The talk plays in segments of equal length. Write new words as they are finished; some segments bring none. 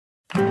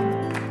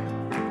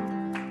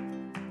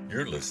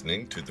You're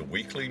listening to the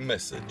weekly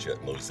message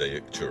at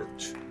Mosaic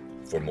Church.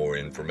 For more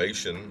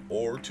information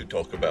or to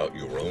talk about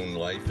your own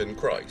life in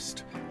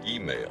Christ,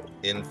 email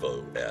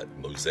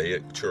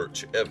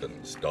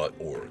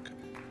info@mosaicchurchevans.org.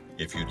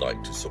 If you'd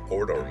like to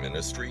support our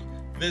ministry,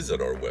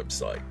 visit our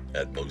website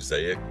at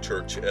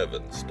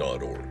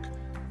mosaicchurchevans.org.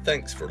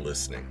 Thanks for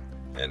listening.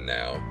 And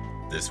now,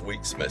 this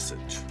week's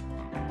message.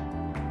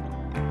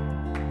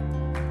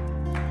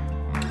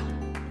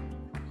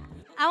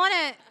 I want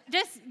to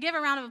just give a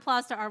round of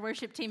applause to our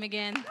worship team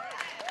again.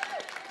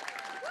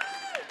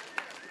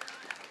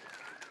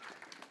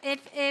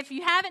 If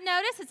you haven't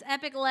noticed, it's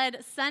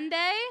Epic-led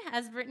Sunday,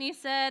 as Brittany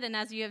said, and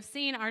as you have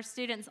seen our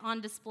students on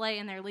display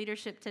in their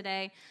leadership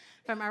today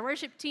from our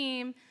worship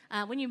team.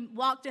 When you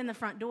walked in the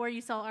front door,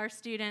 you saw our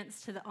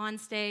students to the on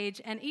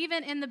stage, and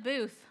even in the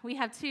booth, we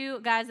have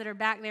two guys that are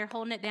back there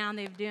holding it down.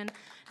 They've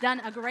done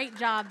a great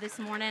job this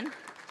morning.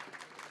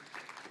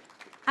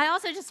 I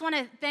also just want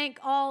to thank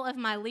all of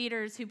my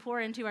leaders who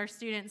pour into our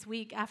students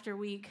week after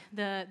week,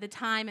 the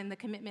time and the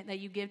commitment that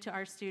you give to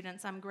our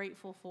students. I'm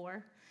grateful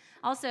for.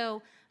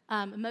 Also,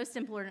 most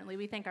importantly,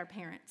 we thank our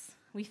parents.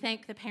 We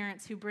thank the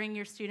parents who bring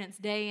your students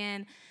day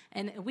in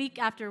and week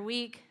after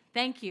week.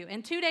 Thank you.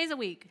 And 2 days a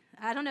week.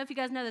 I don't know if you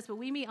guys know this, but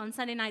we meet on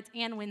Sunday nights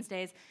and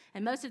Wednesdays,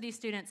 and most of these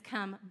students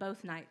come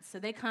both nights. So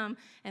they come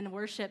and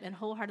worship and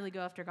wholeheartedly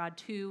go after God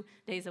 2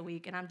 days a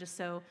week, and I'm just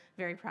so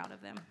very proud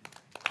of them.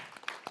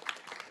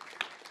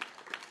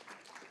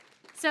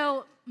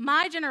 So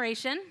my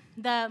generation,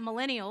 the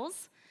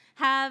millennials,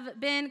 have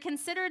been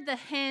considered the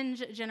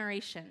hinge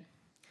generation.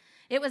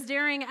 It was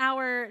during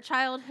our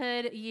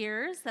childhood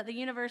years that the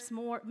universe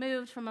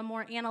moved from a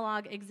more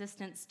analog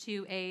existence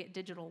to a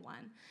digital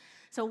one.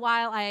 So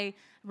while I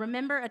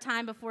remember a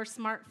time before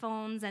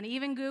smartphones and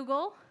even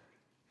Google,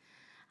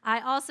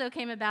 I also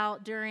came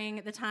about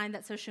during the time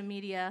that social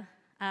media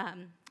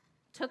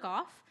took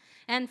off.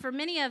 And for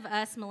many of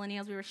us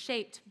millennials, we were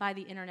shaped by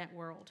the internet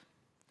world.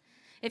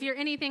 If you're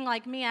anything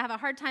like me, I have a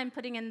hard time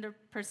putting into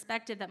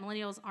perspective that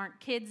millennials aren't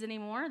kids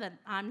anymore, that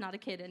I'm not a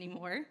kid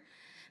anymore.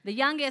 The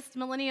youngest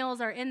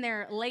millennials are in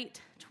their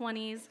late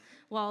 20s,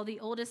 while the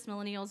oldest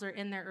millennials are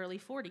in their early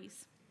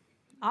 40s.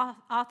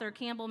 Author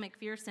Campbell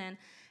McPherson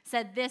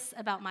said this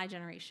about my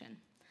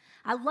generation: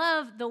 I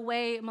love the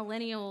way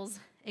millennials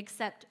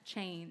accept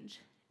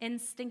change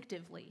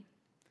instinctively.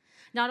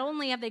 Not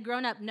only have they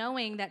grown up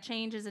knowing that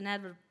change is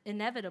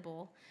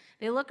inevitable,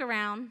 they look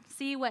around,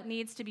 see what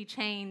needs to be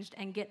changed,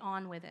 and get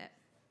on with it.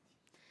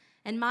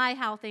 And my,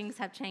 how things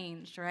have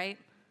changed, right?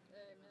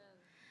 Amen.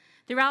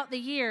 Throughout the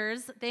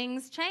years,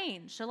 things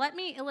change. So let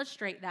me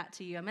illustrate that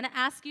to you. I'm going to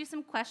ask you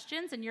some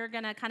questions, and you're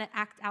going to kind of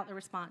act out the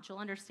response. You'll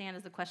understand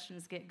as the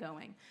questions get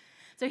going.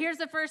 So here's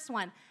the first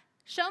one.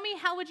 Show me,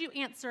 how would you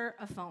answer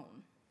a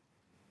phone?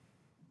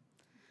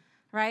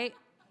 Right?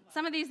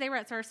 Some of these, they were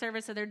at our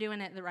service, so they're doing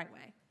it the right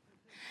way.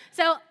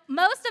 So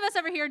most of us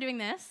over here are doing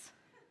this,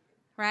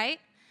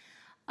 right?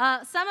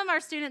 Some of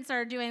our students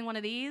are doing one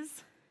of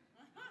these,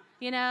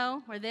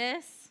 or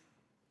this.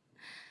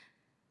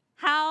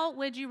 How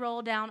would you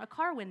roll down a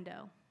car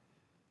window?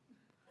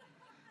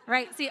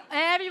 Right? See,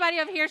 everybody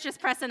over here is just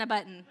pressing a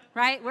button,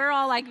 right? We're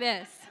all like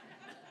this.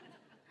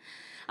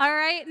 All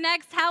right,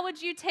 next, how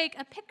would you take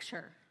a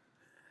picture?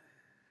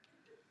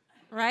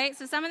 Right?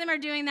 So some of them are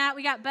doing that.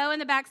 We got Bo in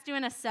the back's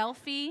doing a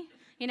selfie,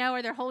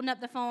 where they're holding up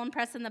the phone,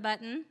 pressing the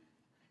button.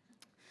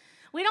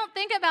 We don't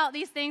think about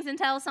these things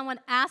until someone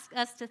asks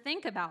us to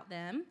think about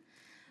them.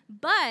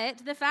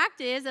 But the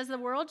fact is, as the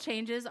world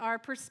changes, our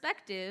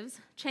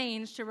perspectives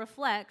change to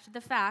reflect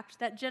the fact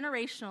that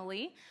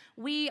generationally,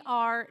 we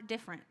are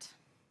different.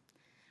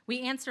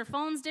 We answer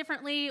phones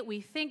differently, we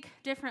think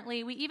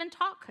differently, we even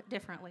talk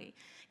differently.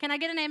 Can I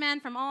get an amen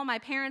from all my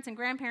parents and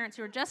grandparents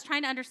who are just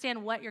trying to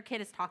understand what your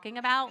kid is talking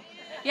about?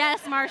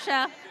 Yes,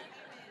 Marcia.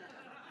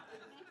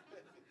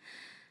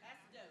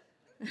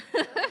 That's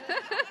dope.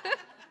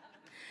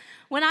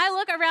 When I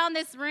look around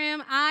this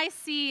room, I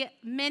see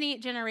many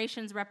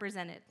generations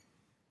represented.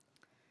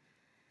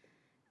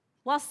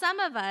 While some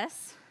of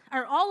us,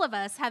 or all of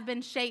us, have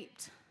been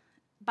shaped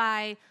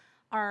by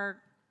our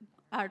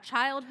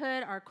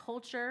childhood, our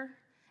culture,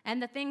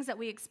 and the things that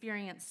we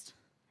experienced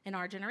in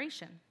our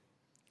generation.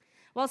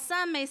 While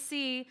some may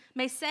say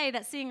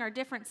that seeing our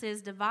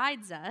differences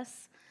divides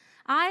us,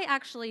 I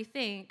actually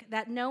think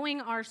that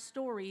knowing our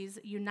stories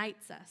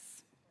unites us.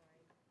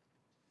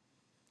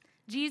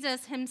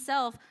 Jesus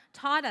himself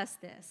taught us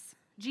this.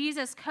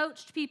 Jesus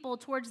coached people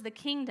towards the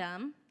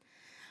kingdom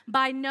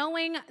by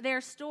knowing their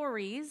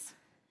stories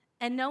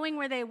and knowing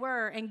where they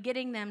were and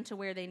getting them to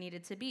where they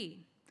needed to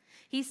be.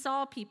 He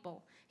saw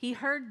people, he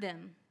heard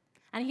them,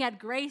 and he had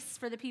grace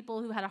for the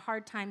people who had a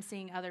hard time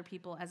seeing other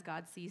people as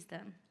God sees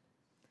them.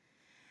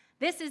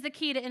 This is the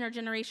key to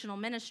intergenerational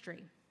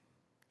ministry.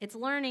 It's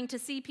learning to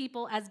see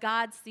people as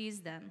God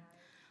sees them,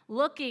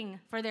 looking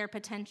for their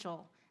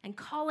potential, and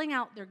calling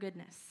out their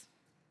goodness.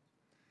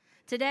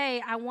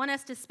 Today, I want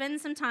us to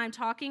spend some time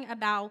talking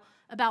about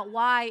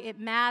why it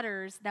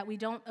matters that we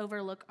don't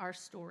overlook our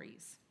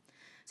stories.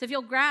 So if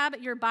you'll grab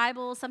your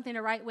Bible, something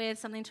to write with,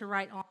 something to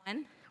write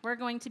on, We're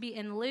going to be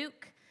in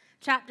Luke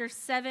chapter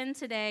 7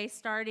 today,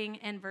 starting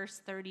in verse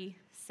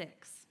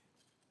 36.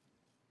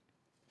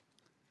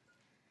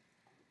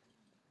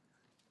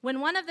 When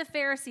one of the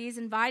Pharisees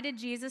invited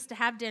Jesus to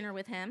have dinner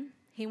with him,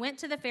 he went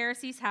to the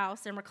Pharisee's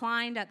house and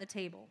reclined at the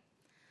table.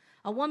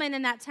 A woman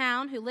in that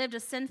town who lived a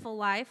sinful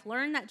life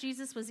learned that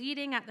Jesus was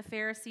eating at the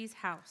Pharisee's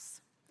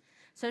house.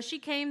 So she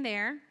came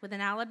there with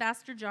an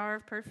alabaster jar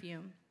of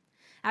perfume.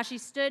 As she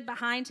stood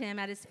behind him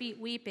at his feet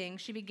weeping,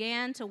 she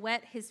began to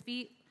wet his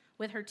feet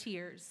with her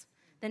tears.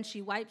 Then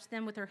she wiped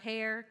them with her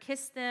hair,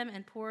 kissed them,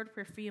 and poured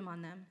perfume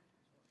on them.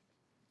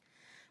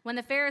 When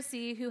the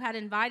Pharisee who had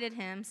invited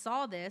him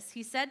saw this,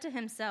 he said to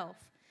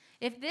himself,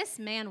 "If this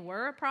man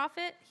were a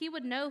prophet, he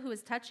would know who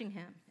is touching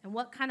him and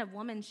what kind of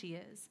woman she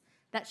is,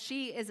 that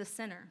she is a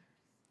sinner."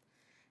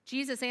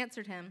 Jesus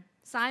answered him,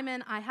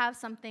 "Simon, I have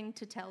something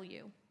to tell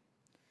you."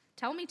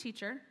 "Tell me,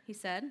 teacher," he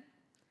said.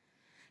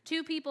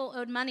 2 people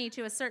owed money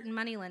to a certain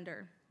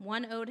moneylender.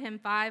 One owed him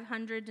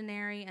 500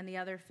 denarii and the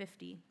other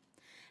 50.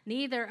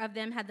 Neither of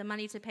them had the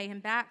money to pay him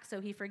back,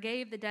 so he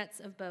forgave the debts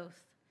of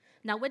both.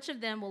 Now which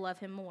of them will love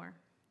him more?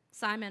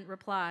 Simon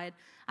replied,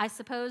 "I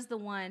suppose the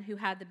one who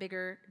had the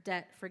bigger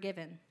debt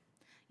forgiven."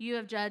 "You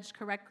have judged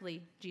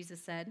correctly,"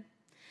 Jesus said.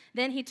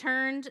 Then he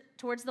turned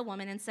towards the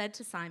woman and said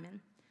to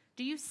Simon,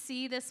 "Do you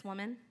see this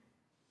woman?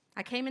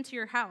 I came into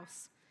your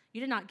house. You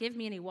did not give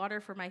me any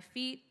water for my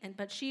feet,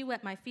 but she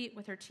wet my feet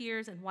with her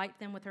tears and wiped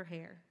them with her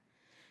hair.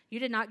 You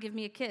did not give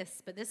me a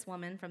kiss, but this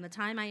woman, from the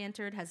time I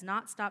entered, has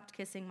not stopped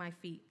kissing my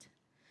feet.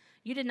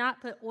 You did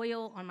not put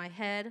oil on my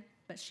head,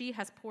 but she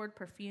has poured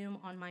perfume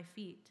on my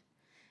feet.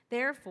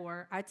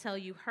 Therefore, I tell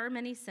you, her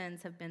many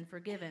sins have been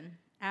forgiven,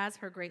 as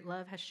her great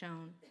love has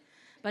shown.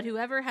 But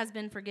whoever has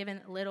been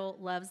forgiven little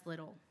loves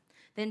little."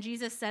 Then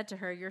Jesus said to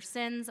her, "Your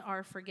sins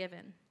are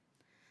forgiven."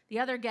 The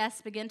other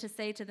guests began to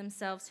say to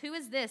themselves, "Who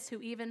is this who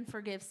even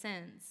forgives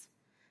sins?"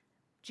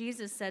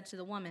 Jesus said to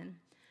the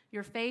woman,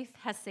 "Your faith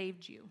has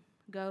saved you.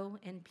 Go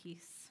in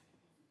peace."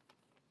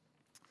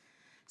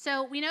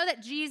 So we know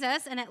that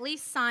Jesus and at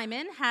least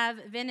Simon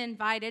have been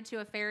invited to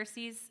a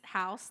Pharisee's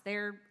house.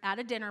 They're at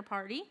a dinner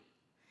party.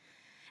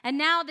 And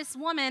now this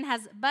woman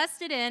has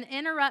busted in,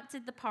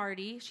 interrupted the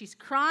party. She's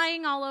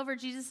crying all over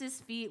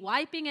Jesus' feet,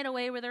 wiping it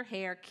away with her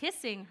hair,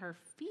 kissing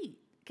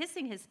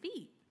his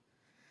feet.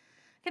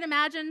 I can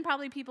imagine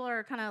probably people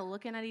are kind of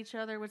looking at each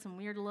other with some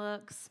weird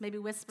looks, maybe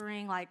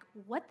whispering like,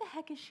 "What the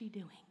heck is she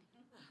doing?"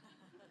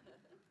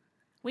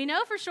 We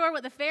know for sure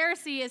what the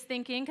Pharisee is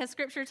thinking because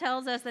Scripture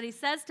tells us that he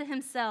says to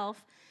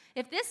himself,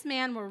 "If this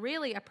man were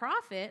really a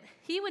prophet,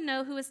 he would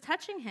know who is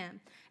touching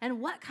him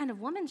and what kind of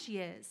woman she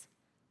is,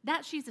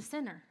 that she's a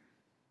sinner."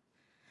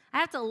 I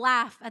have to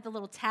laugh at the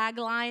little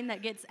tagline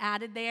that gets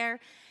added there.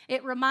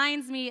 It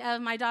reminds me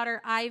of my daughter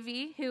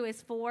Ivy, who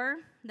is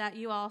 4, that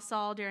you all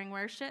saw during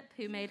worship,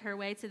 who made her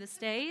way to the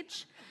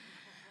stage.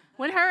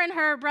 When her and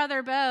her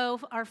brother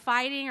Bo are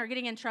fighting or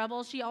getting in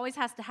trouble, she always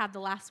has to have the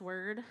last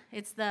word.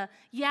 It's the,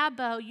 "Yeah,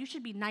 Bo, you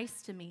should be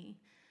nice to me,"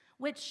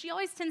 which she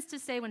always tends to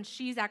say when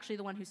she's actually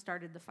the one who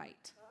started the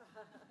fight.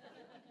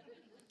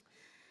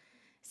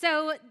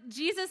 So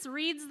Jesus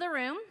reads the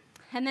room,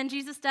 and then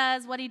Jesus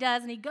does what he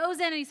does, and he goes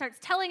in and he starts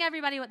telling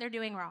everybody what they're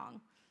doing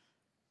wrong.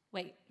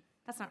 Wait,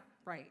 that's not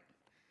right.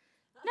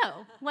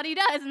 No, what he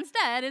does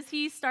instead is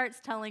he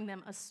starts telling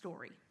them a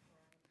story.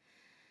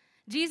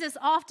 Jesus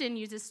often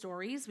uses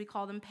stories, we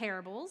call them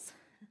parables,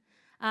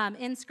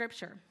 in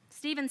Scripture.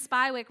 Stephen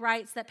Spywick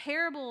writes that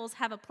parables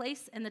have a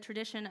place in the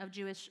tradition of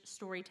Jewish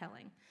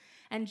storytelling.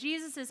 And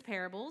Jesus'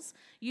 parables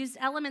used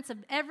elements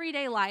of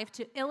everyday life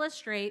to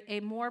illustrate a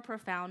more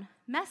profound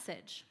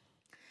message.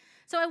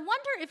 So I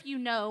wonder if you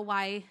know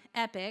why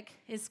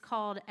epic is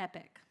called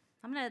epic.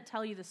 I'm going to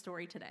tell you the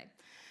story today.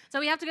 So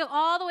we have to go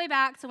all the way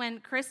back to when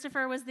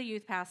Christopher was the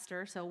youth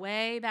pastor, so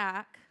way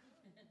back.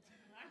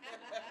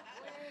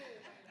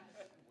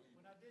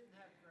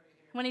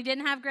 When he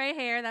didn't have gray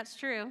hair, that's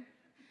true.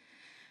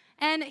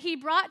 And he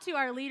brought to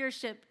our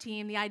leadership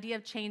team the idea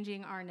of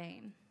changing our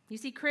name. You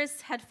see,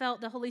 Chris had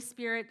felt the Holy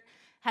Spirit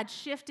had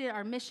shifted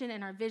our mission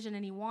and our vision,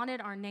 and he wanted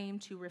our name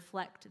to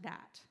reflect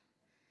that.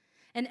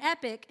 An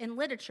epic in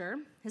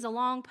literature is a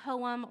long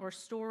poem or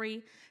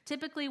story,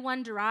 typically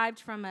one derived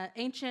from an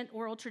ancient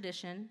oral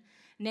tradition,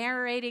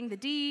 narrating the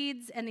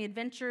deeds and the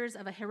adventures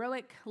of a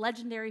heroic,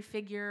 legendary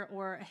figure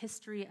or a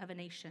history of a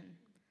nation.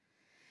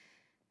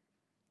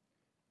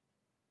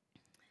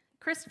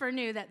 Christopher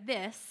knew that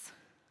this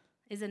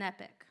is an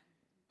epic.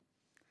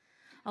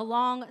 A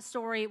long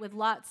story with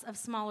lots of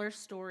smaller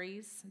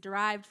stories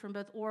derived from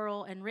both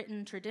oral and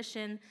written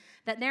tradition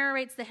that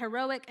narrates the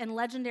heroic and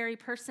legendary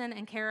person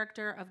and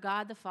character of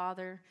God the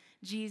Father,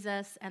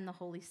 Jesus, and the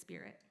Holy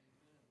Spirit.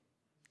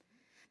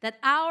 That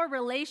our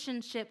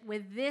relationship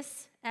with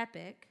this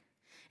epic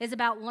is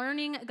about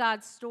learning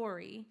God's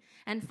story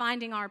and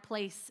finding our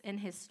place in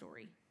his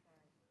story.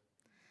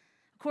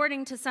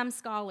 According to some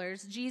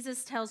scholars,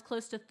 Jesus tells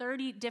close to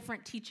 30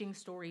 different teaching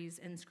stories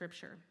in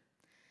Scripture.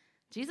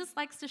 Jesus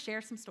likes to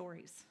share some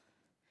stories,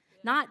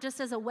 not just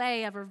as a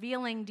way of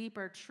revealing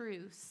deeper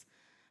truths,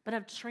 but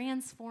of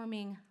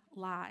transforming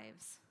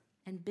lives.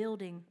 and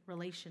building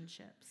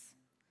relationships.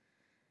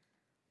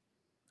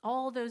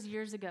 All those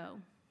years ago,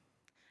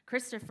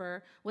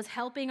 Christopher was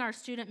helping our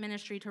student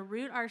ministry to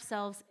root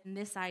ourselves in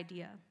this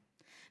idea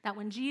that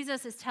when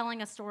Jesus is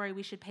telling a story,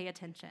 we should pay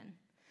attention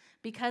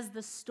because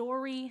the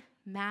story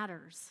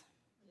matters.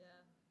 Yeah.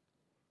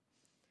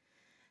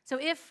 So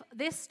if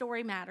this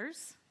story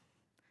matters,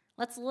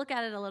 let's look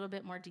at it a little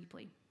bit more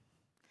deeply.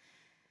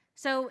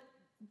 So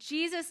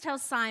Jesus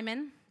tells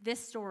Simon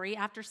this story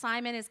after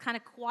Simon is kind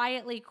of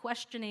quietly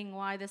questioning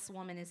why this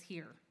woman is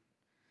here.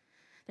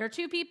 There are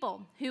two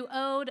people who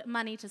owed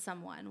money to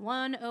someone.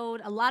 One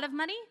owed a lot of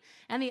money,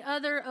 and the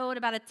other owed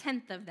about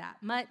 1/10 of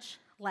that, much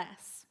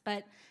less.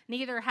 But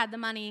neither had the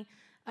money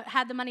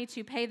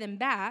to pay them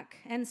back,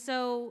 and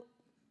so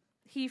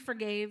he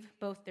forgave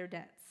both their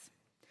debts.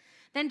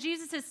 Then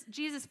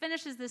Jesus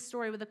finishes this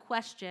story with a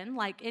question,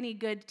 like any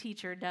good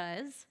teacher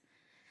does.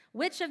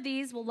 Which of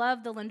these will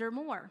love the lender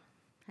more?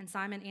 And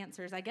Simon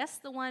answers, I guess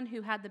the one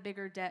who had the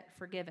bigger debt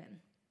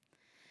forgiven.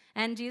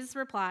 And Jesus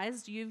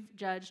replies, you've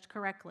judged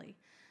correctly.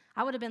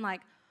 I would have been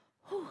like,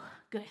 whew,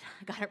 good,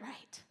 I got it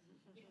right.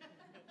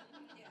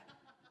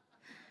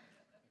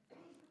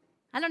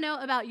 I don't know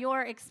about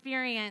your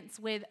experience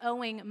with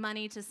owing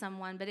money to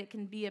someone, but it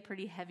can be a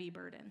pretty heavy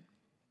burden.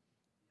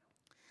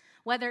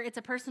 Whether it's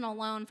a personal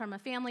loan from a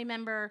family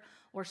member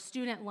or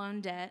student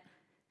loan debt,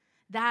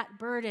 that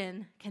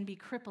burden can be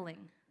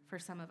crippling for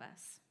some of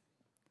us.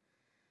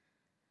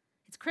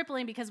 It's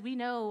crippling because we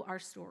know our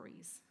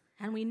stories,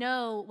 and we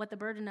know what the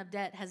burden of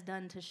debt has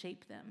done to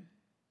shape them.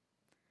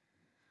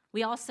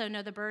 We also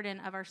know the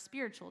burden of our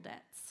spiritual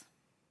debts.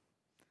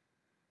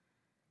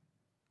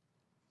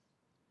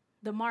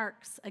 The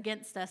marks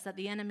against us that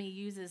the enemy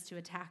uses to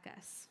attack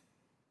us.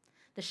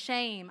 The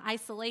shame,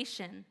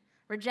 isolation,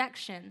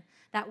 rejection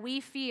that we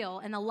feel,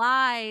 and the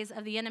lies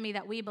of the enemy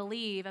that we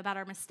believe about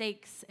our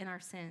mistakes and our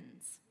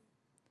sins.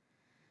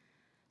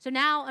 So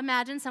now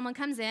imagine someone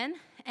comes in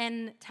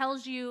and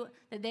tells you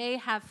that they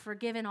have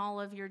forgiven all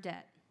of your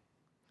debt.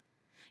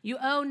 You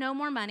owe no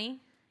more money,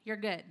 you're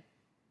good.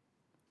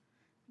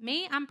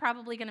 Me, I'm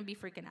probably going to be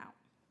freaking out.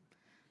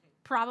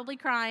 Probably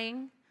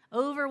crying,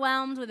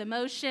 overwhelmed with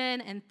emotion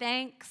and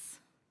thanks.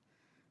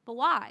 But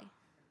why?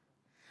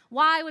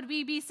 Why would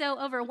we be so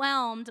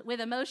overwhelmed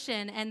with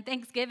emotion and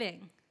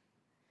thanksgiving?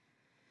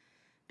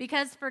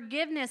 Because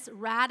forgiveness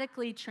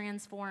radically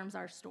transforms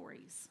our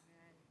stories.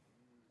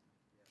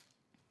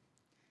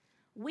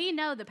 We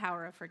know the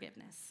power of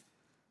forgiveness.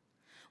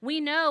 We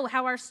know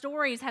how our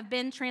stories have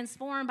been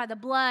transformed by the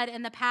blood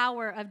and the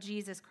power of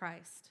Jesus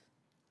Christ.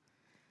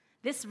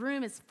 This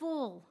room is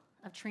full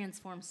of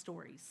transformed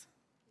stories.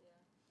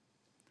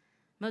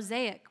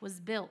 Mosaic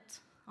was built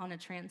on a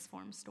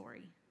transformed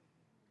story.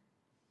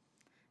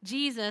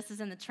 Jesus is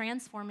in the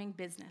transforming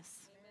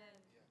business.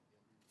 Amen.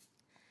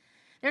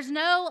 There's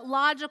no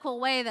logical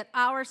way that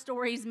our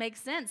stories make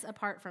sense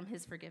apart from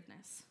his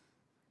forgiveness.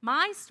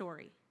 My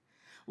story,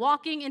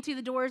 walking into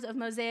the doors of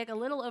Mosaic a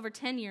little over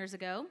 10 years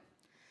ago,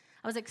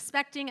 I was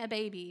expecting a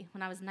baby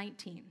when I was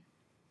 19.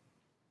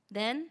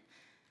 Then,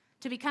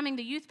 to becoming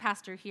the youth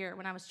pastor here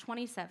when I was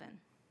 27.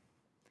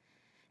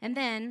 And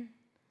then,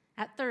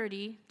 at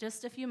 30,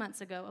 just a few months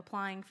ago,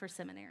 applying for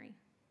seminary.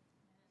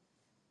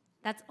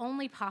 That's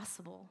only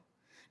possible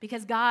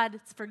because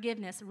God's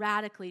forgiveness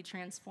radically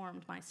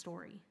transformed my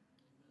story.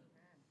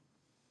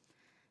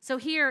 So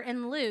here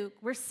in Luke,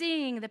 we're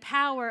seeing the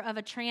power of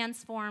a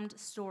transformed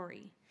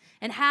story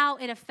and how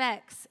it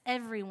affects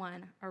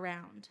everyone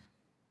around.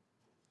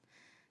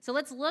 So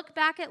let's look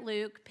back at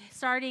Luke,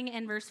 starting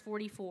in verse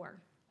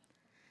 44.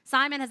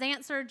 Simon has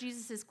answered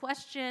Jesus'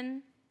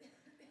 question,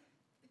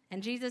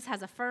 and Jesus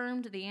has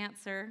affirmed the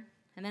answer.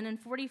 And then in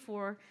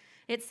 44,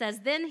 it says,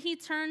 Then he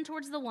turned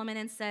towards the woman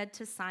and said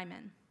to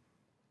Simon,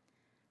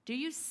 Do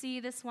you see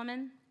this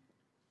woman?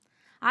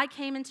 I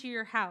came into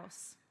your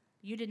house.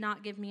 You did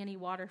not give me any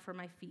water for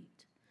my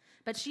feet,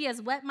 but she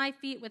has wet my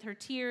feet with her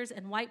tears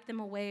and wiped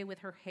them away with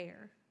her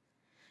hair.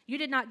 You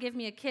did not give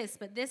me a kiss,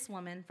 but this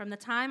woman, from the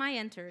time I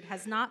entered,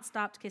 has not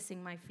stopped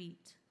kissing my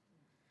feet.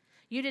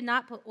 You did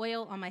not put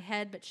oil on my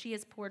head, but she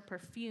has poured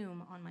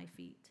perfume on my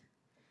feet.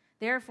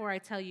 Therefore, I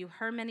tell you,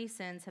 her many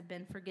sins have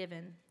been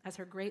forgiven, as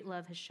her great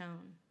love has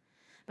shown.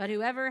 But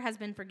whoever has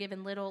been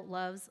forgiven little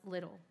loves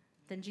little.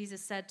 Then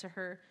Jesus said to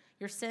her,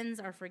 Your sins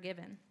are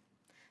forgiven.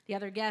 The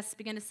other guests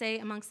began to say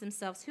amongst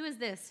themselves, Who is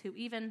this who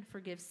even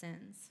forgives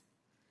sins?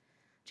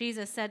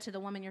 Jesus said to the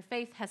woman, Your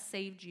faith has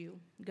saved you.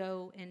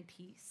 Go in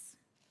peace.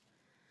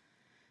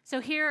 So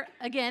here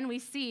again, we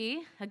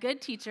see a good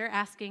teacher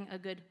asking a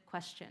good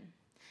question.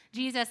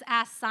 Jesus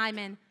asked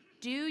Simon,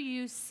 Do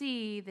you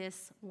see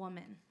this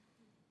woman?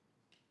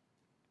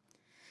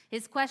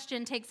 His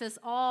question takes us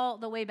all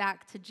the way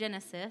back to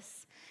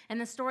Genesis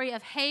and the story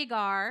of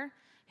Hagar,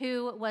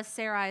 who was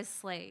Sarai's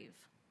slave.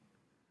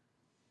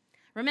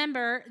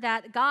 Remember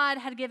that God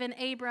had given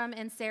Abram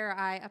and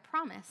Sarai a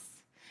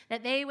promise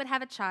that they would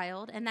have a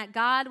child and that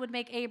God would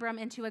make Abram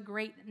into a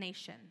great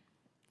nation.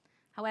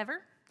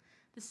 However,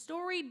 the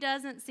story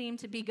doesn't seem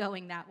to be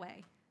going that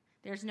way.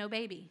 There's no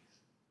baby.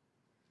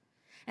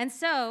 And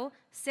so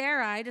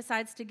Sarai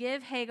decides to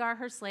give Hagar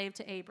her slave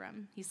to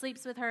Abram. He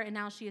sleeps with her, and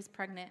now she is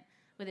pregnant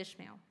with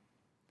Ishmael.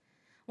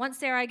 Once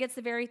Sarai gets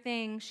the very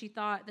thing she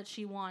thought that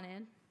she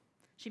wanted,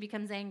 she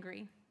becomes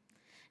angry,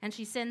 and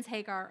she sends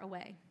Hagar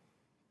away.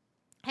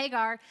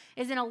 Hagar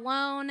is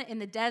alone in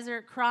the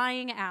desert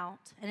crying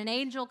out, and an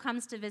angel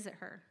comes to visit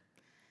her.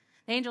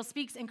 The angel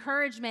speaks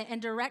encouragement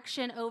and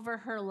direction over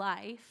her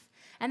life,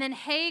 and then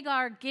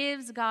Hagar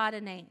gives God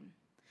a name.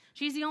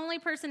 She's the only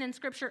person in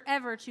Scripture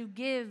ever to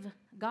give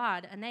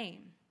God a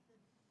name.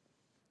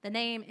 The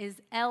name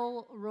is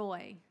El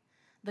Roy,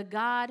 the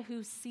God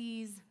who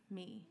sees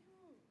me.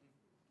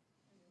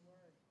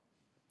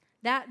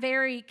 That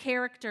very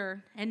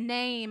character and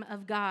name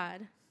of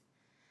God,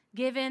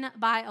 given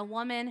by a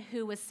woman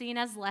who was seen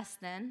as less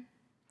than,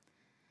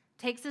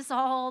 takes us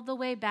all the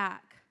way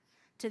back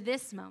to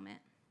this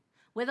moment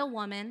with a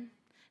woman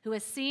who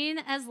is seen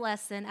as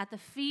less than at the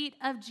feet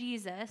of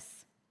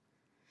Jesus,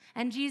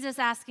 and Jesus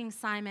asking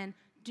Simon,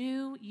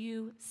 "Do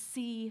you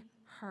see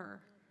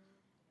her?"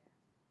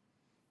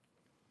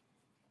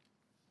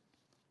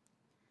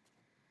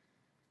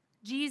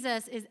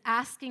 Jesus is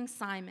asking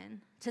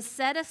Simon to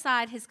set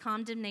aside his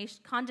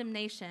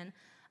condemnation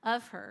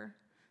of her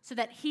so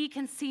that he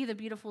can see the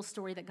beautiful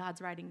story that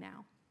God's writing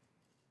now.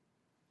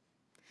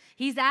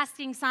 He's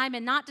asking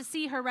Simon not to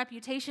see her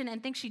reputation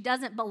and think she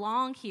doesn't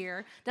belong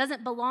here,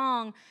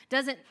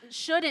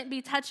 shouldn't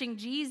be touching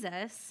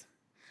Jesus,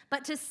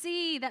 but to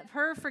see that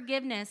her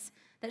forgiveness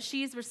that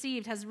she's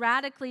received has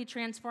radically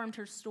transformed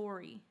her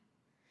story,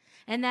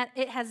 and that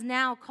it has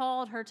now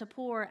called her to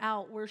pour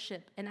out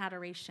worship and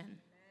adoration.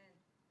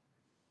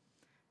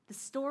 The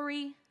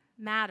story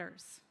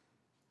matters.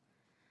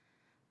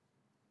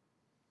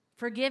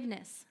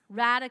 Forgiveness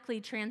radically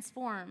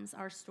transforms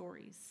our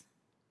stories.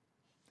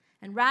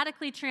 And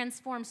radically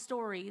transformed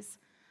stories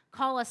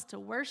call us to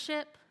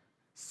worship,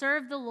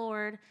 serve the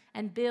Lord,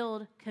 and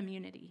build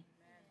community.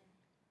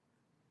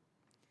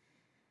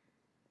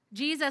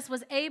 Jesus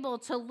was able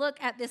to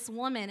look at this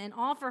woman and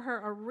offer her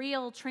a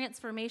real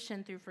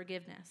transformation through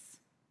forgiveness.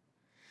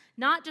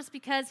 Not just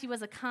because he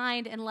was a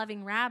kind and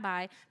loving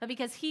rabbi, but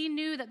because he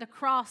knew that the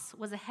cross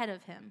was ahead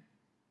of him.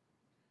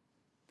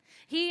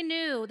 He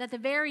knew that the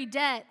very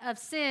debt of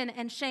sin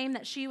and shame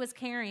that she was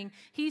carrying,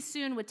 he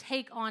soon would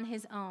take on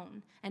his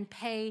own and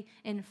pay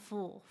in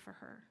full for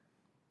her.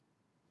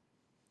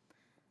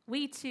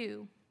 We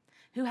too,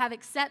 who have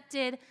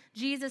accepted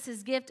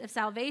Jesus' gift of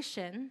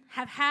salvation,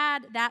 have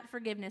had that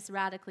forgiveness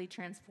radically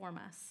transform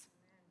us.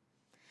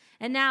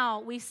 And now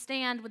we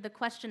stand with the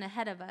question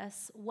ahead of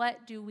us,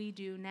 what do we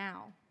do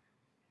now?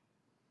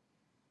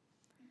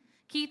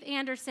 Keith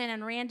Anderson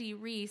and Randy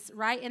Reese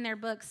write in their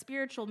book,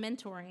 Spiritual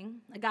Mentoring,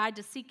 A Guide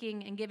to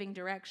Seeking and Giving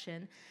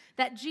Direction,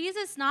 that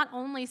Jesus not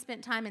only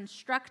spent time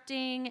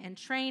instructing and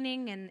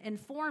training and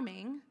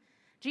informing,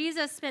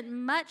 Jesus spent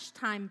much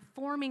time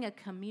forming a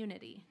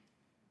community.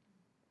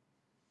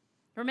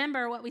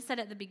 Remember what we said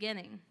at the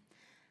beginning.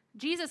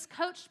 Jesus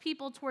coached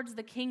people towards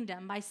the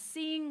kingdom by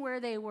seeing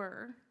where they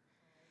were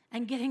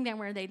and getting them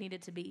where they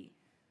needed to be.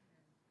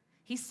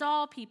 He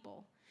saw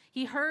people.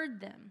 He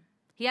heard them.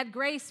 He had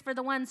grace for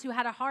the ones who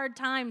had a hard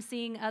time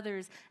seeing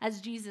others as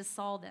Jesus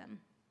saw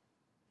them.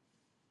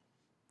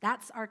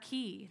 That's our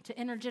key to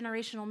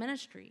intergenerational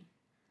ministry.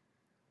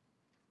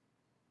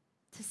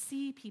 To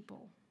see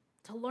people,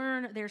 to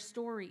learn their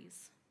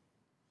stories,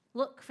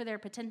 look for their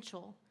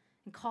potential,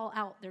 and call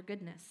out their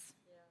goodness.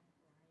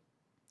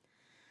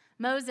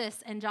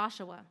 Moses and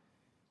Joshua,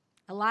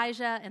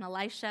 Elijah and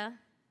Elisha,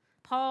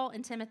 Paul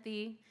and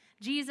Timothy,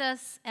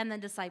 Jesus and the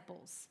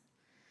disciples.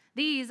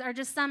 These are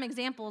just some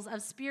examples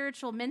of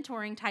spiritual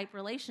mentoring type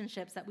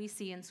relationships that we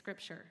see in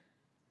Scripture.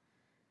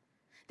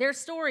 Their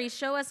stories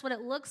show us what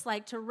it looks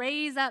like to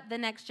raise up the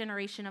next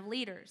generation of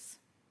leaders.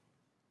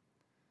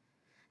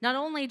 Not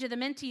only do the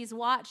mentees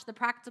watch the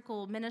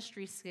practical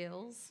ministry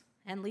skills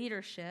and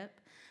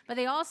leadership, but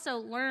they also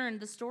learn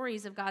the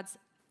stories of God's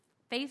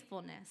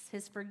faithfulness,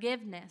 his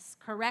forgiveness,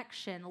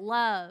 correction,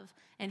 love,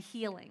 and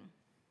healing.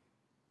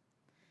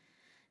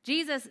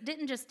 Jesus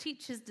didn't just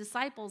teach his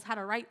disciples how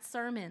to write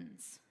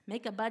sermons,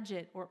 make a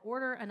budget, or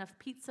order enough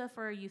pizza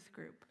for a youth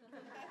group.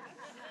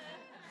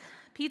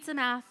 Pizza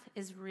math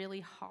is really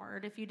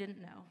hard if you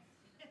didn't know.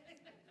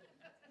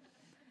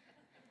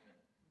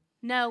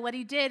 No, what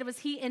he did was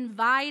he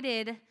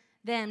invited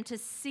them to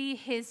see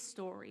his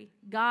story,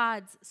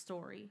 God's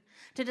story,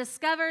 to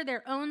discover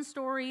their own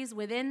stories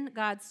within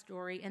God's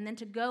story, and then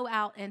to go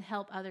out and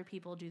help other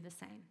people do the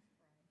same.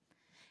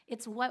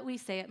 It's what we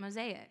say at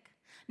Mosaic.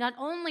 Not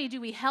only do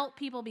we help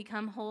people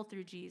become whole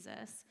through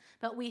Jesus,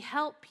 but we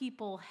help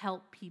people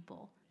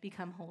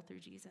become whole through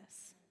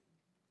Jesus.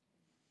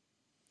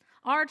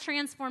 Our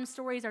transformed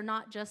stories are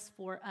not just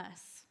for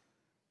us.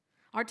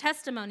 Our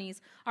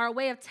testimonies are a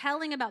way of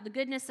telling about the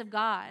goodness of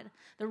God,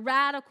 the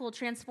radical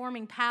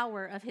transforming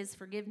power of his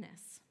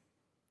forgiveness.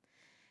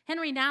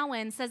 Henry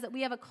Nouwen says that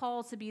we have a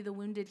call to be the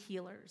wounded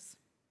healers.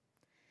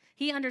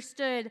 He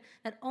understood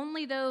that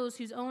only those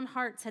whose own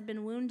hearts had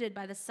been wounded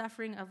by the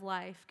suffering of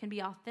life can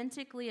be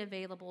authentically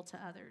available to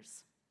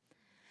others.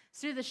 It's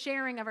through the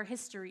sharing of our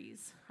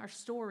histories, our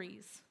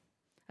stories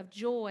of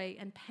joy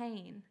and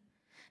pain,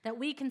 that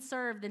we can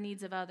serve the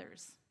needs of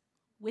others,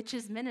 which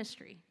is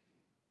ministry.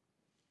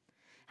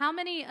 How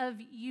many of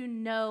you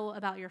know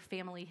about your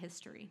family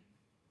history?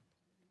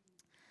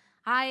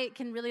 I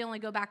can really only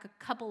go back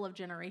a couple of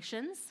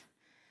generations,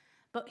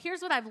 but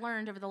here's what I've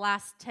learned over the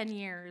last 10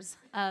 years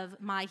of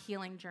my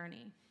healing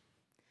journey.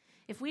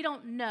 If we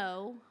don't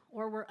know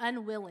or we're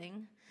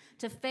unwilling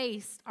to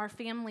face our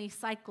family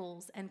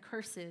cycles and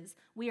curses,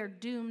 we are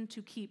doomed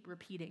to keep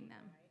repeating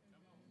them.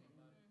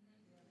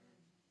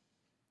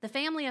 The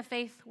family of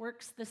faith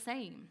works the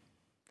same.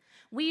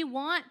 We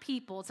want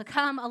people to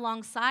come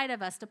alongside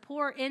of us, to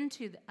pour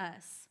into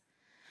us.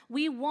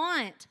 We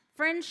want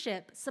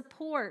friendship,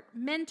 support,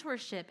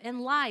 mentorship in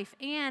life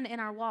and in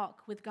our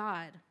walk with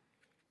God.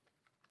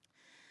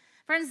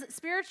 Friends,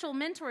 spiritual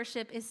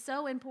mentorship is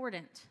so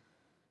important.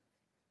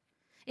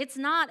 It's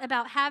not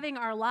about having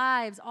our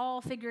lives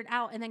all figured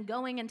out and then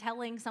going and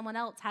telling someone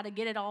else how to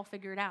get it all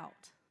figured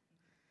out.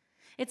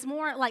 It's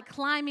more like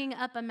climbing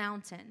up a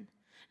mountain,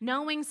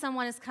 knowing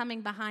someone is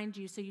coming behind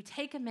you, so you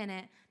take a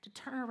minute to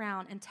turn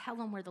around and tell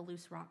them where the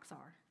loose rocks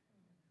are.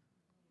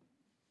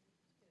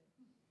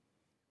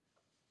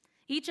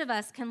 Each of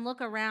us can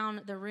look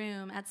around the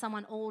room at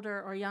someone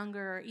older or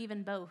younger or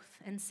even both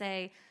and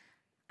say,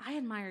 I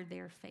admire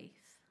their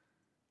faith.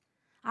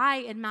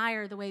 I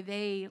admire the way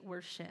they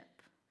worship.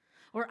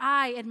 Or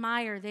I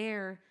admire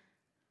their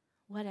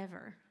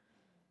whatever.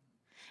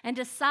 And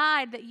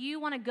decide that you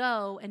want to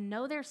go and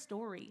know their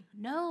story.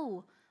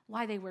 Know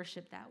why they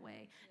worship that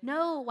way.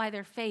 Know why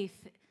their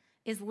faith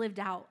is lived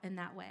out in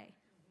that way.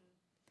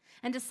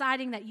 And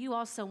deciding that you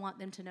also want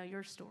them to know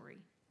your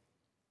story.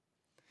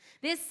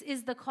 This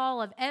is the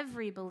call of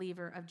every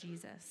believer of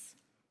Jesus.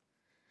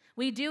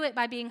 We do it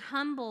by being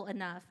humble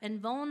enough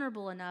and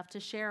vulnerable enough to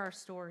share our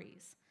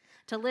stories,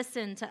 to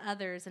listen to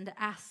others, and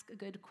to ask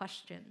good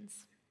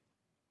questions.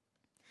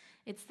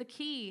 It's the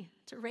key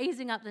to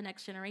raising up the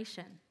next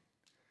generation,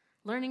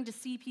 learning to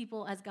see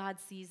people as God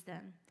sees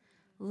them,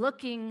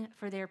 looking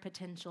for their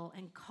potential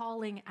and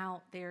calling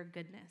out their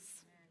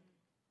goodness.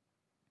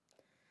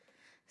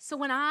 So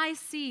when I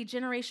see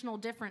generational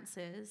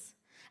differences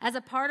as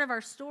a part of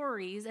our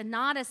stories and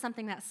not as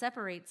something that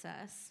separates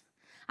us,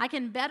 I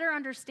can better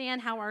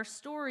understand how our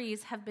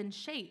stories have been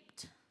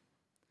shaped.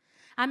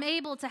 I'm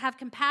able to have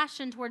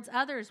compassion towards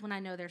others when I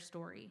know their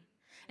story.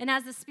 And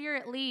as the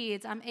Spirit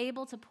leads, I'm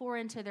able to pour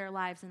into their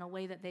lives in a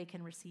way that they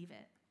can receive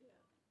it.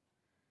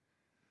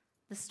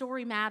 The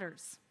story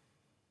matters.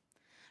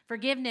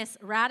 Forgiveness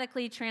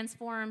radically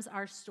transforms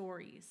our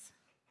stories.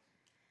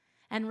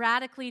 And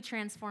radically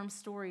transformed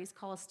stories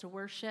call us to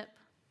worship,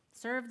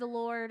 serve the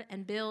Lord,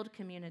 and build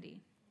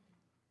community.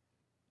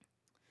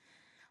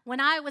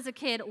 When I was a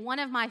kid, one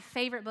of my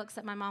favorite books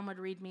that my mom would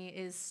read me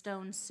is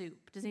Stone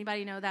Soup. Does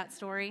anybody know that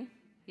story?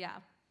 Yeah.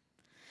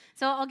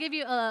 So I'll give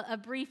you a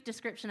brief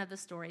description of the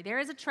story. There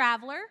is a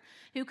traveler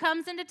who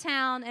comes into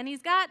town, and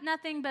he's got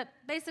nothing but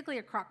basically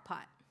a crock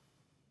pot.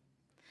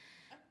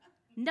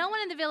 No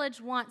one in the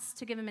village wants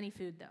to give him any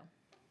food, though.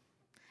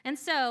 And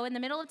so, in the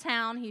middle of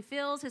town, he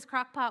fills his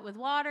crock pot with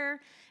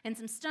water and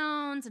some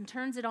stones and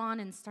turns it on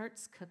and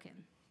starts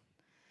cooking.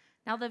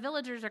 Now, the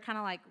villagers are kind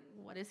of like,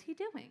 what is he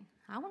doing?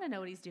 I want to know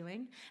what he's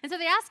doing. And so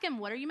they ask him,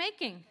 what are you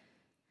making?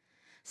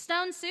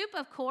 Stone soup,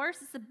 of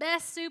course. It's the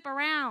best soup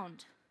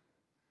around.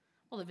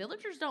 Well, the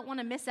villagers don't want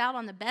to miss out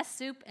on the best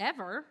soup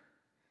ever.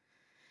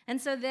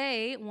 And so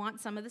they want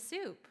some of the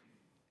soup.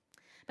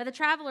 But the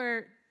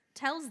traveler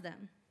tells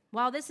them,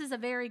 while this is a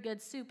very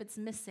good soup, it's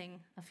missing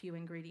a few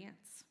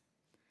ingredients.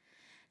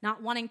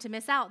 Not wanting to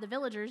miss out, the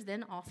villagers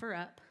then offer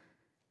up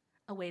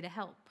a way to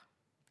help.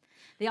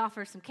 They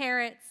offer some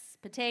carrots,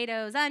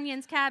 potatoes,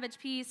 onions, cabbage,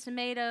 peas,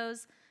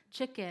 tomatoes,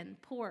 chicken,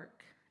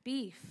 pork,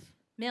 beef,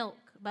 milk,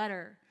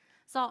 butter,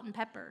 salt and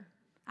pepper.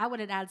 I would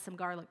add some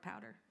garlic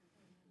powder.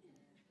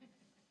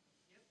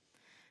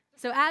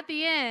 So at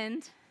the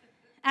end,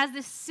 as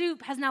the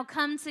soup has now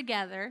come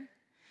together,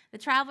 the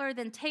traveler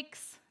then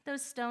takes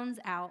those stones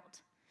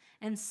out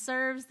and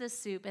serves the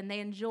soup, and they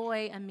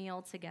enjoy a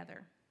meal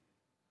together.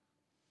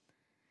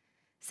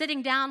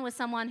 Sitting down with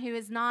someone who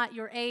is not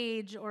your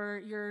age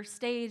or your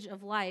stage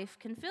of life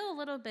can feel a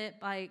little bit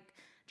like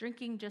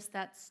drinking just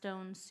that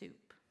stone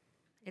soup.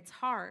 It's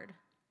hard.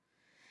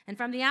 And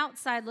from the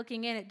outside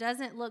looking in, it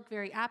doesn't look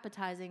very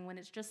appetizing when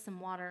it's just some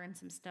water and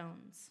some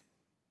stones.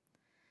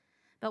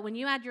 But when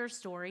you add your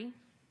story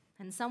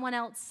and someone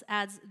else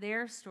adds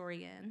their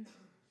story in,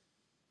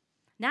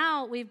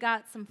 now we've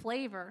got some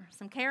flavor,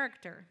 some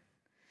character.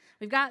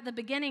 We've got the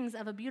beginnings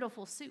of a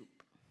beautiful soup.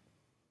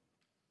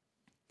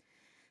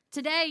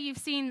 Today, you've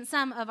seen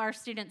some of our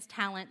students'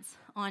 talents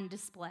on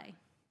display.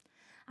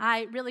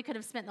 I really could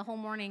have spent the whole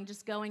morning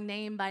just going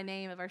name by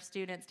name of our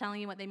students, telling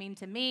you what they mean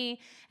to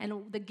me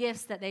and the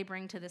gifts that they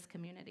bring to this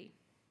community.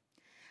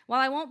 While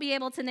I won't be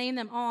able to name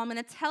them all, I'm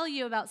going to tell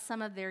you about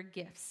some of their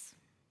gifts.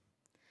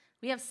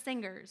 We have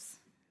singers,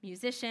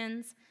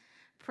 musicians,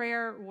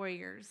 prayer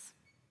warriors.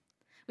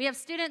 We have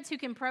students who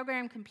can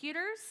program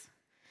computers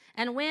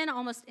and win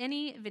almost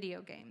any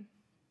video game.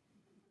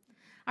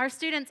 Our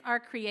students are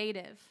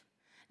creative,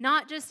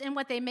 not just in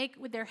what they make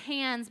with their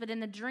hands, but in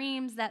the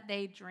dreams that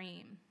they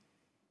dream.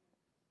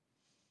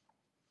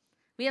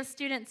 We have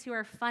students who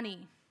are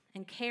funny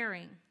and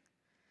caring.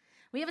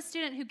 We have a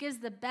student who gives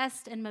the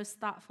best and most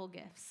thoughtful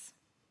gifts.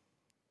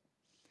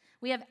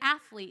 We have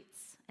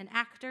athletes and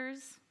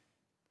actors.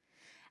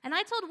 And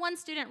I told one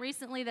student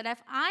recently that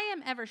if I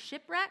am ever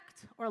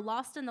shipwrecked or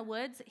lost in the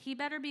woods, he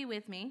better be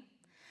with me,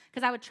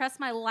 because I would trust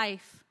my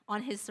life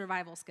on his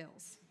survival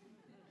skills.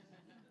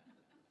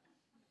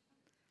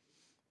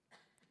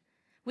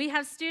 We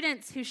have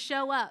students who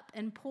show up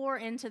and pour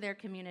into their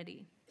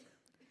community.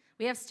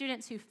 We have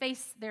students who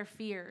face their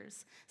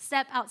fears,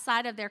 step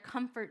outside of their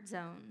comfort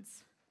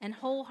zones, and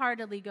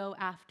wholeheartedly go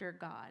after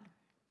God.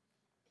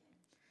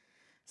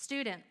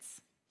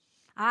 Students,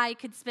 I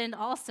could spend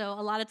also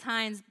a lot of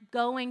times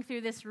going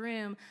through this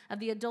room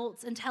of the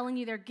adults and telling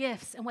you their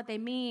gifts and what they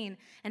mean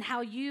and how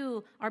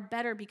you are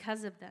better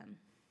because of them.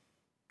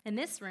 In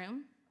this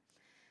room,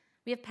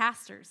 we have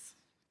pastors,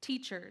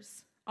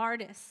 teachers,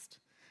 artists,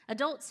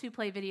 adults who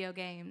play video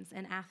games,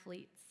 and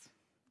athletes.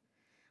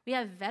 We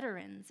have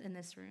veterans in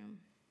this room.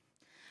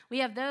 We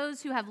have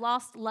those who have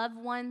lost loved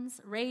ones,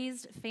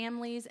 raised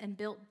families, and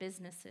built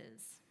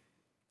businesses.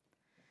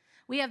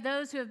 We have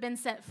those who have been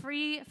set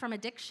free from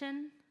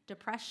addiction,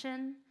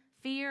 depression,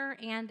 fear,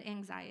 and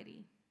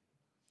anxiety.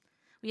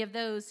 We have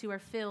those who are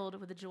filled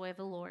with the joy of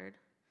the Lord,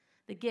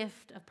 the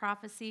gift of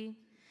prophecy,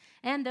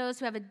 and those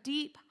who have a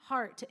deep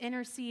heart to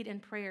intercede in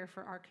prayer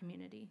for our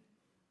community.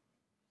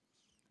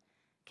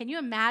 Can you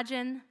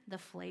imagine the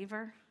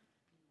flavor?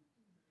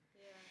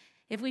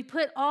 If we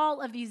put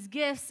all of these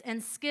gifts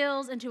and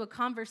skills into a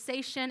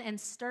conversation and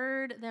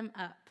stirred them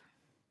up,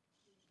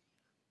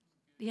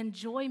 the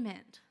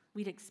enjoyment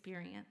we'd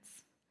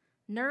experience,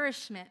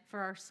 nourishment for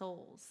our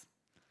souls.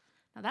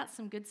 Now that's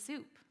some good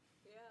soup.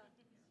 Yeah.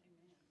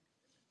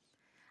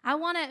 I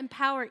want to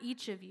empower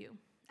each of you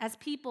as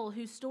people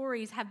whose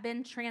stories have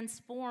been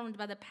transformed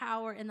by the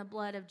power and the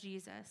blood of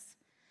Jesus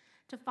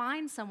to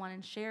find someone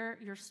and share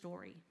your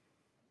story.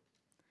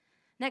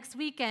 Next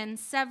weekend,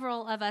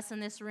 several of us in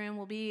this room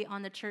will be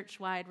on the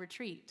church-wide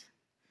retreat.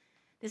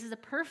 This is a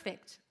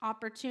perfect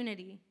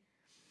opportunity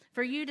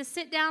for you to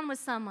sit down with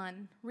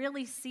someone,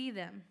 really see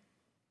them,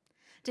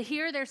 to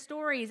hear their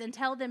stories and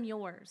tell them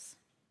yours,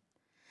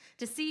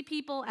 to see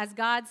people as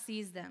God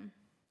sees them,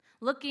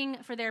 looking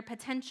for their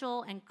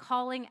potential and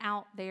calling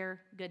out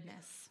their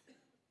goodness.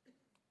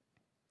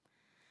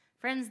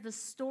 Friends, the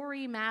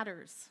story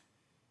matters.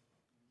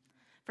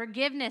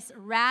 Forgiveness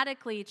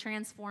radically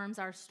transforms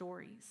our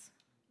stories.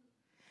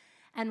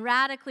 And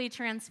radically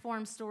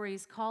transformed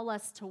stories call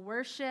us to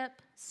worship,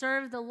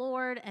 serve the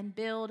Lord, and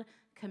build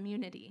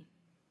community.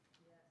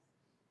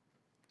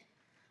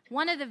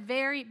 One of the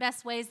very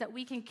best ways that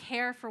we can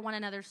care for one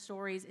another's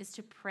stories is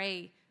to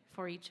pray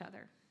for each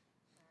other.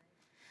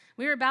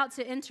 We're about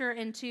to enter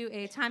into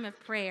a time of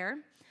prayer,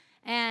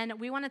 and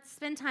we want to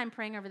spend time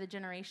praying over the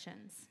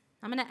generations.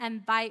 I'm going to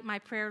invite my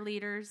prayer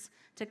leaders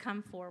to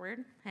come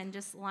forward and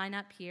just line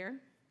up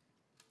here.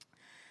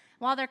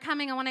 While they're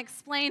coming, I want to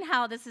explain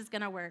how this is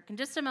going to work. In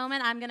just a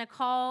moment, I'm going to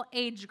call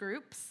age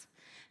groups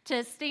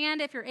to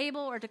stand if you're able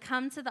or to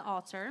come to the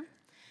altar.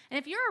 And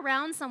if you're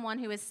around someone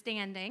who is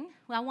standing,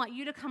 well, I want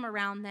you to come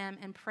around them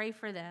and pray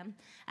for them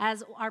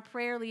as our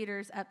prayer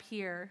leaders up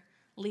here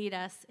lead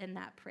us in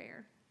that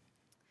prayer.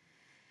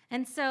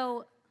 And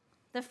so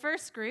the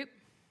first group,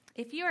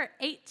 if you are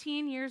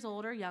 18 years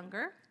old or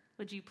younger,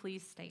 would you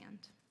please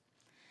stand?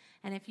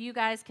 And if you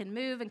guys can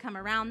move and come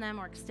around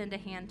them or extend a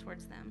hand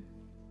towards them.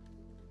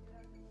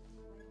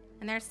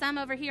 And there's some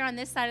over here on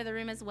this side of the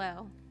room as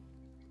well.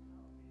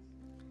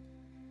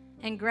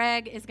 And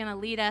Greg is going to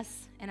lead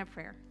us in a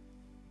prayer.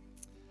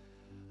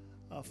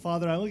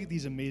 Father, I look at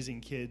these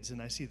amazing kids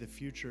and I see the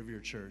future of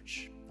your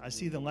church. I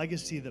see the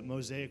legacy that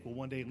Mosaic will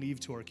one day leave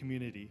to our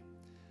community.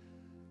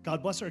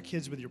 God, bless our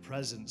kids with your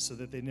presence so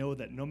that they know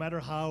that no matter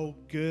how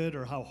good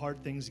or how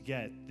hard things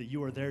get, that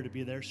you are there to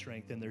be their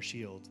strength and their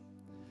shield.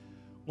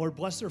 Lord,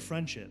 bless their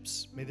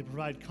friendships. May they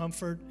provide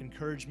comfort,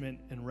 encouragement,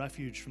 and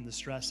refuge from the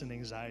stress and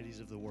anxieties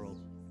of the world.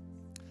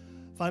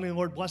 Finally,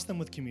 Lord, bless them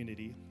with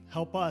community.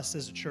 Help us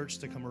as a church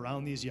to come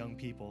around these young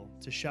people,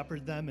 to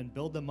shepherd them and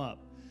build them up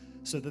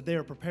so that they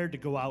are prepared to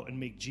go out and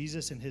make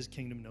Jesus and his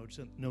kingdom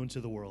known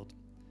to the world.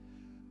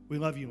 We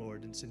love you,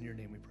 Lord, and it's in your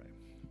name we pray.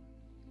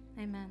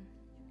 Amen.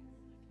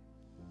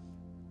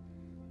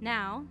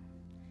 Now,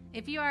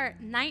 if you are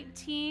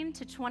 19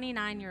 to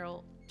 29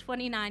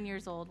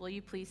 years old, will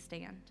you please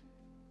stand?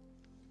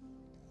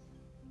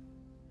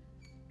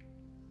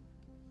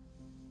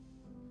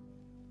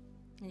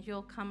 And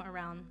you'll come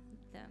around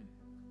them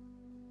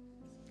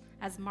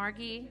as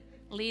Margie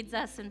leads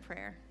us in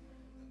prayer.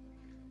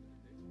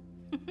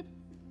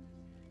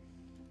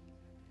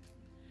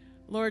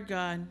 Lord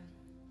God,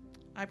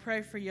 I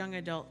pray for young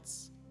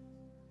adults,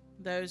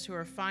 those who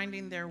are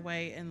finding their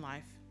way in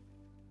life.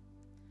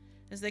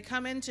 As they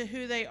come into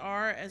who they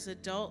are as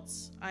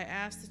adults, I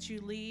ask that you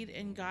lead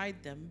and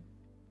guide them.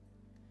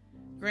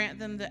 Grant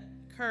them the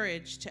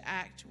courage to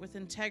act with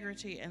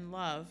integrity and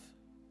love,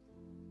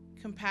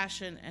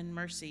 compassion and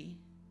mercy,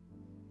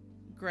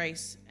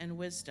 grace and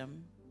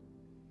wisdom.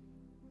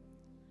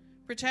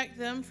 Protect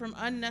them from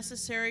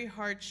unnecessary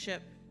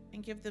hardship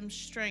and give them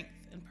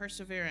strength and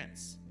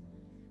perseverance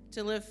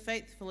to live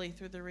faithfully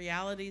through the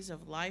realities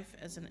of life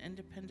as an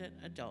independent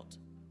adult.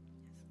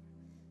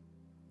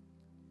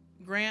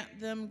 Grant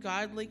them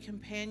godly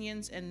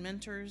companions and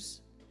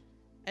mentors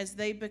as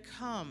they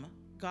become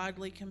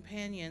godly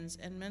companions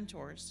and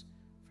mentors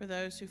for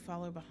those who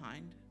follow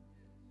behind.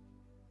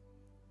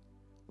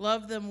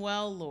 Love them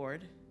well,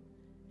 Lord,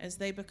 as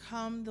they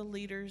become the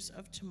leaders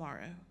of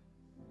tomorrow.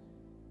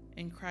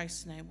 In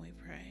Christ's name we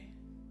pray.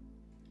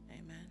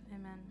 Amen.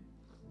 Amen.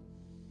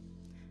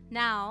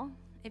 Now,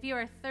 if you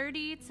are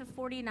 30 to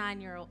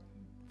 49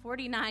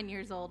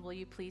 years old, will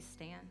you please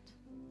stand?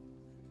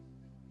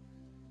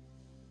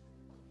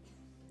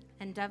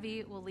 And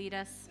Debbie will lead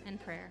us in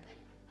prayer.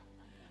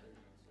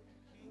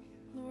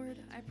 Lord,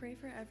 I pray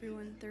for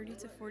everyone 30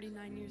 to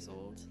 49 years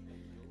old.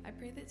 I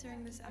pray that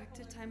during this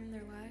active time in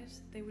their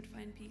lives, they would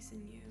find peace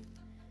in you.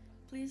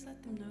 Please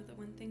let them know that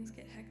when things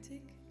get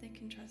hectic, they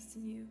can trust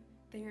in you.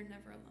 They are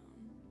never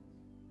alone.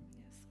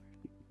 Yes,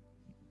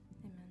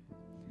 Lord. Amen.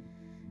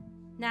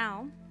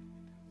 Now,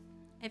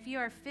 if you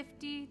are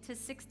 50 to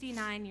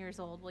 69 years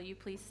old, will you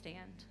please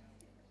stand?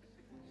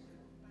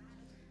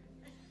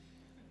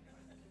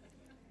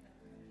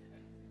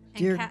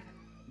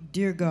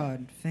 Dear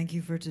God, thank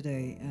you for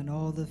today and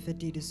all the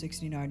 50 to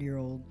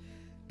 69-year-old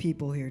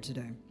people here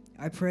today.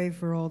 I pray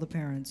for all the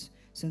parents,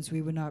 since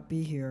we would not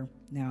be here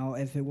now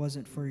if it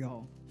wasn't for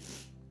y'all.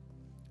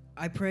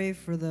 I pray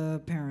for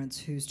the parents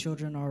whose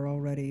children are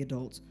already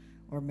adults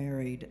or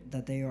married,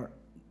 that they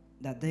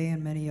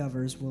and many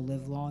others will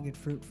live long and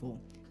fruitful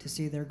to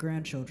see their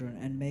grandchildren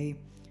and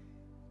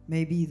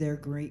may be their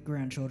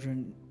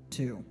great-grandchildren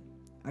too.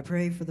 I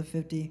pray for the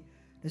 50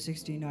 to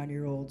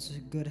 69-year-olds'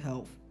 good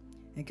health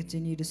and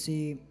continue to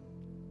see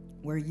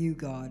where you,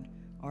 God,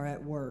 are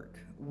at work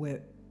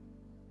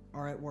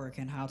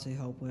and how to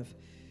help with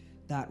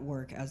that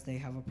work as they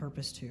have a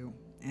purpose to,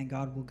 and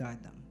God will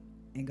guide them.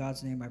 In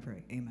God's name I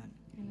pray. Amen.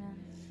 Amen.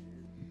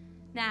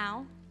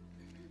 Now,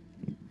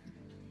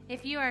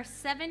 if you are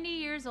 70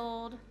 years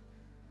old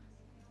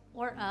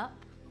or up,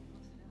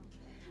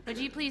 would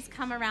you please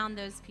come around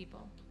those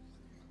people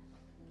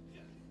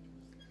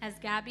as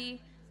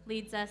Gabby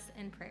leads us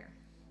in prayer.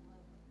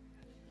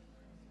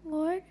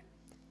 Lord,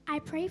 I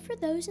pray for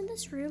those in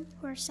this room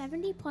who are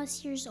 70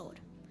 plus years old.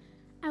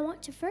 I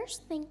want to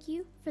first thank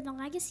you for the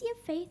legacy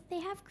of faith they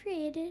have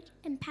created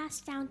and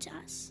passed down to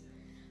us.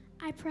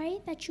 I pray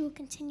that you will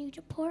continue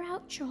to pour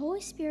out your Holy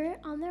Spirit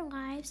on their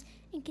lives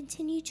and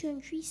continue to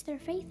increase their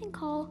faith and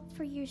call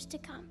for years to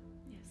come.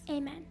 Yes.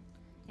 Amen.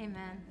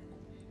 Amen.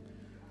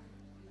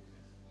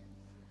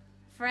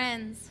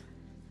 Friends,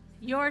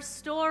 your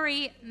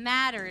story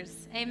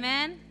matters.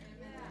 Amen?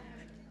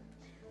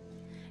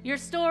 Your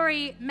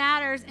story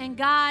matters, and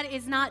God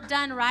is not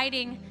done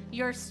writing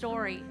your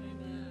story.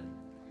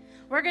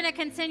 We're going to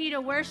continue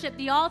to worship.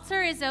 The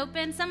altar is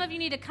open. Some of you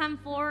need to come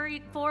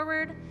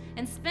forward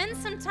and spend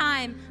some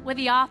time with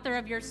the author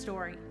of your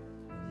story.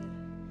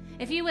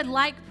 If you would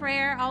like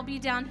prayer, I'll be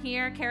down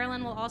here.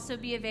 Carolyn will also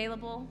be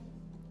available.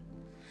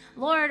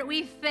 Lord,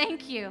 we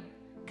thank you.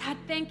 God,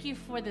 thank you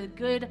for the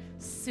good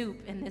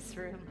soup in this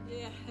room.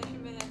 Yeah,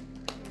 amen.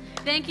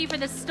 Thank you for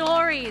the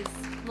stories,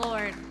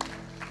 Lord.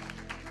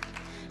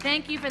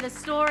 Thank you for the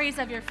stories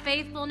of your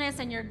faithfulness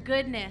and your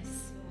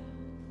goodness.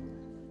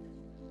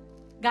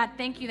 God,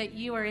 thank you that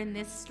you are in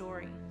this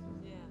story.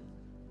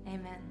 Yeah.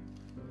 Amen.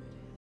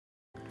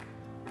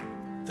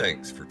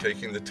 Thanks for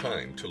taking the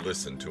time to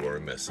listen to our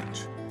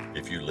message.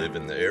 If you live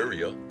in the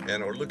area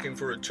and are looking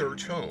for a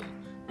church home,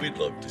 we'd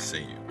love to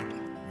see you.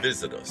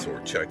 Visit us or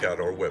check out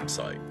our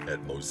website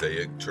at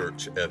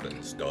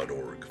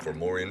mosaicchurchevans.org for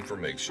more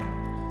information.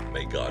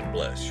 May God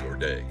bless your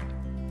day.